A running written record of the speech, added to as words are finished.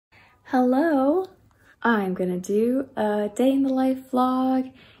Hello! I'm gonna do a day in the life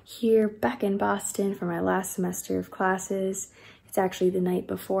vlog here back in Boston for my last semester of classes. It's actually the night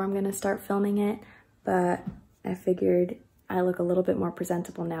before I'm gonna start filming it, but I figured I look a little bit more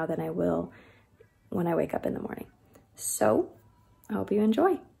presentable now than I will when I wake up in the morning. So, I hope you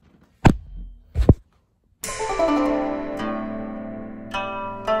enjoy.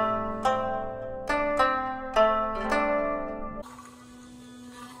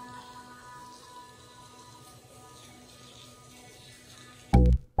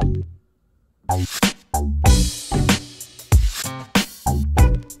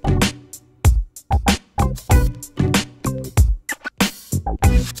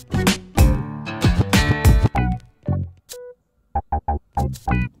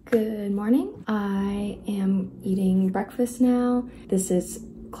 Good morning. I am eating breakfast now. This is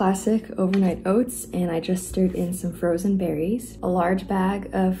classic overnight oats, and I just stirred in some frozen berries. A large bag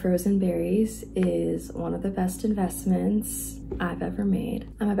of frozen berries is one of the best investments I've ever made.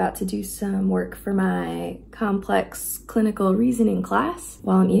 I'm about to do some work for my complex clinical reasoning class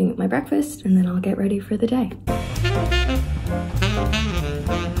while I'm eating my breakfast, and then I'll get ready for the day.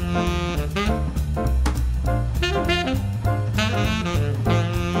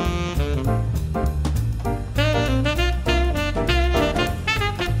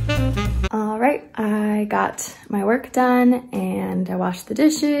 I got my work done and I washed the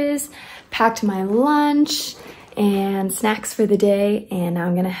dishes, packed my lunch and snacks for the day, and now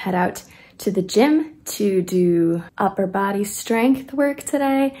I'm gonna head out to the gym to do upper body strength work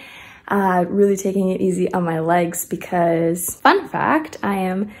today. Really taking it easy on my legs because, fun fact, I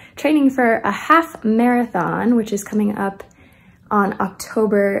am training for a half marathon, which is coming up on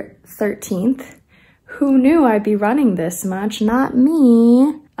October 13th. Who knew I'd be running this much? Not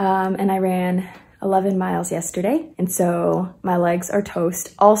me. And I ran 11 miles yesterday, and so my legs are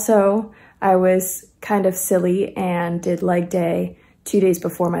toast. Also, I was kind of silly and did leg day 2 days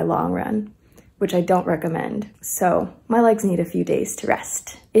before my long run, which I don't recommend. So my legs need a few days to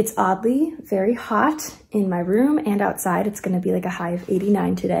rest. It's oddly very hot in my room and outside. It's gonna be like a high of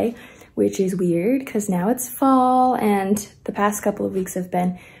 89 today, which is weird because now it's fall and the past couple of weeks have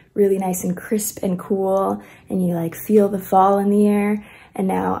been really nice and crisp and cool, and you like feel the fall in the air. And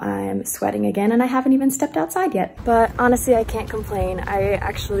now I'm sweating again and I haven't even stepped outside yet. But honestly, I can't complain. I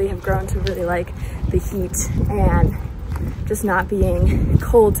actually have grown to really like the heat and just not being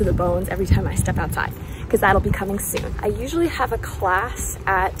cold to the bones every time I step outside, because that'll be coming soon. I usually have a class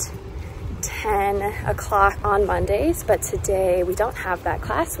at 10 o'clock on Mondays, but today we don't have that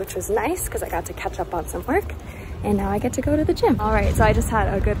class, which was nice because I got to catch up on some work. And now I get to go to the gym. All right, so I just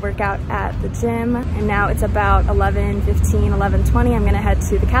had a good workout at the gym, and now it's about 11:15, 11:20. I'm gonna head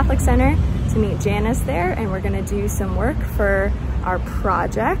to the Catholic Center to meet Janice there, and we're gonna do some work for our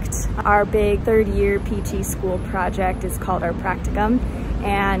project. Our big third-year PT school project is called our practicum,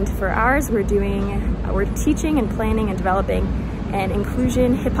 and for ours, we're teaching and planning and developing an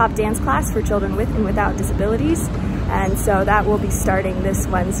inclusion hip-hop dance class for children with and without disabilities. And so that will be starting this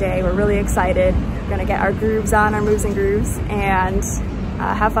Wednesday. We're really excited. We're gonna get our grooves on, our moves and grooves, and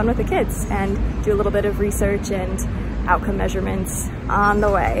have fun with the kids and do a little bit of research and outcome measurements on the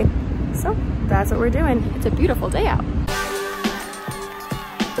way. So that's what we're doing. It's a beautiful day out.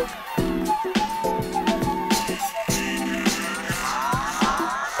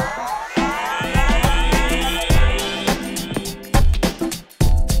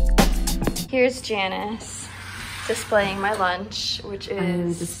 Here's Janice displaying my lunch, which is... I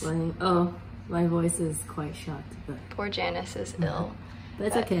am displaying... Oh, my voice is quite shot, but... Poor Janice is ill. But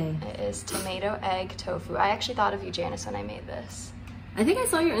it's okay. It is tomato, egg, tofu. I actually thought of you, Janice, when I made this. I think I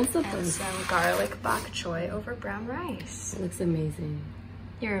saw your Insta post. And some garlic bok choy over brown rice. It looks amazing.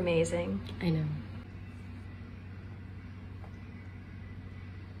 You're amazing. I know.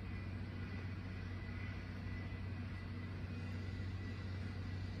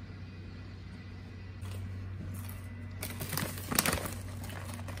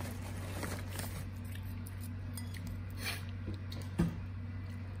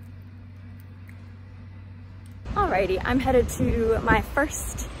 Alrighty, I'm headed to my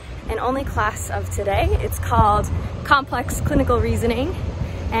first and only class of today. It's called Complex Clinical Reasoning,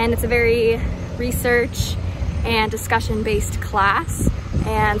 and it's a very research and discussion-based class.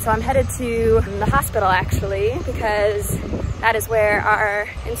 And so I'm headed to the hospital actually, because that is where our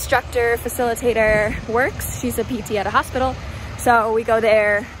instructor, facilitator works. She's a PT at a hospital. So we go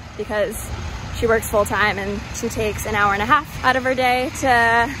there because she works full-time and she takes an hour and a half out of her day to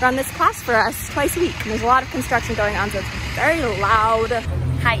run this class for us twice a week. And there's a lot of construction going on, so it's very loud.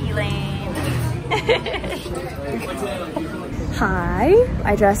 Hi, Elaine. Hi,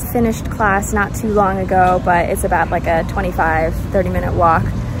 I just finished class not too long ago, but it's about like a 25-30 minute walk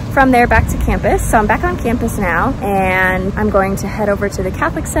from there back to campus. So I'm back on campus now, and I'm going to head over to the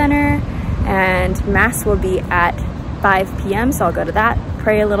Catholic Center, and Mass will be at 5 p.m. So I'll go to that,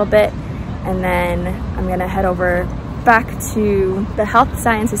 pray a little bit, and then I'm gonna head over back to the Health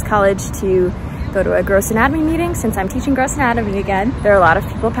Sciences College to go to a gross anatomy meeting. Since I'm teaching gross anatomy again, there are a lot of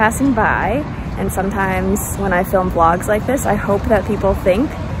people passing by, and sometimes when I film vlogs like this, I hope that people think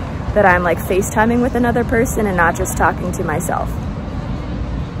that I'm like FaceTiming with another person and not just talking to myself.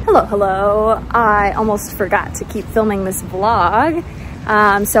 Hello. I almost forgot to keep filming this vlog.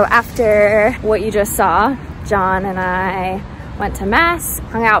 So after what you just saw, John and I went to Mass,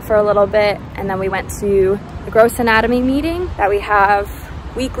 hung out for a little bit, and then we went to the gross anatomy meeting that we have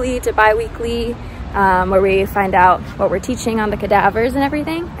weekly to bi-weekly, where we find out what we're teaching on the cadavers and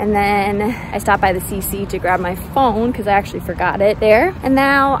everything. And then I stopped by the CC to grab my phone because I actually forgot it there. And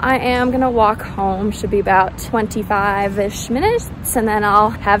now I am gonna walk home, should be about 25-ish minutes, and then I'll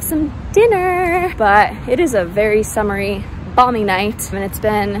have some dinner. But it is a very summery, balmy night, and it's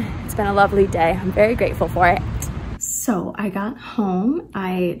been a lovely day. I'm very grateful for it. So I got home,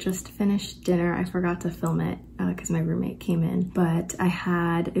 I just finished dinner. I forgot to film it because my roommate came in, but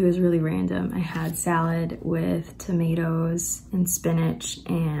it was really random. I had salad with tomatoes and spinach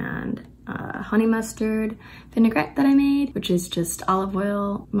and honey mustard vinaigrette that I made, which is just olive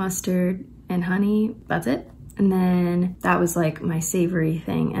oil, mustard, and honey. That's it. And then that was like my savory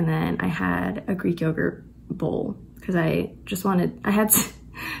thing. And then I had a Greek yogurt bowl because I had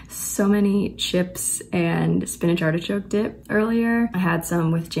so many chips and spinach artichoke dip earlier. I had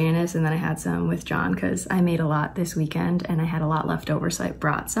some with Janice, and then I had some with John because I made a lot this weekend and I had a lot left over, so I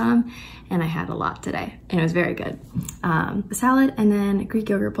brought some and I had a lot today and it was very good. The salad, and then a Greek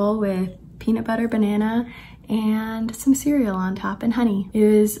yogurt bowl with peanut butter, banana, and some cereal on top and honey. It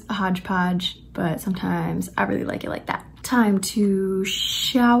was a hodgepodge, but sometimes I really like it like that. Time to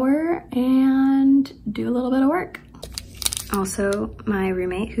shower and do a little bit of work. Also, my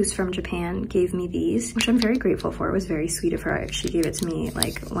roommate, who's from Japan, gave me these, which I'm very grateful for. It was very sweet of her. She gave it to me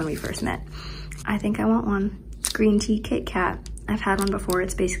like when we first met. I think I want one. Green tea Kit Kat. I've had one before.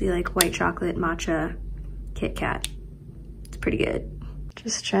 It's basically like white chocolate matcha Kit Kat. It's pretty good.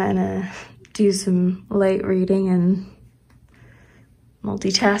 Just trying to do some light reading and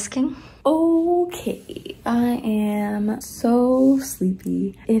multitasking. Okay, I am so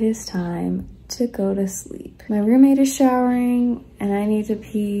sleepy. It is time to go to sleep. My roommate is showering and I need to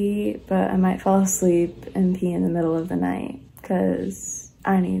pee, but I might fall asleep and pee in the middle of the night because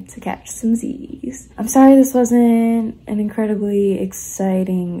I need to catch some Z's. I'm sorry this wasn't an incredibly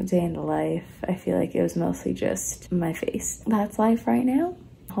exciting day in the life. I feel like it was mostly just my face. That's life right now.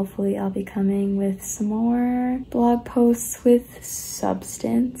 Hopefully I'll be coming with some more blog posts with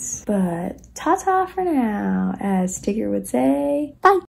substance, but ta-ta for now, as Tigger would say. Bye!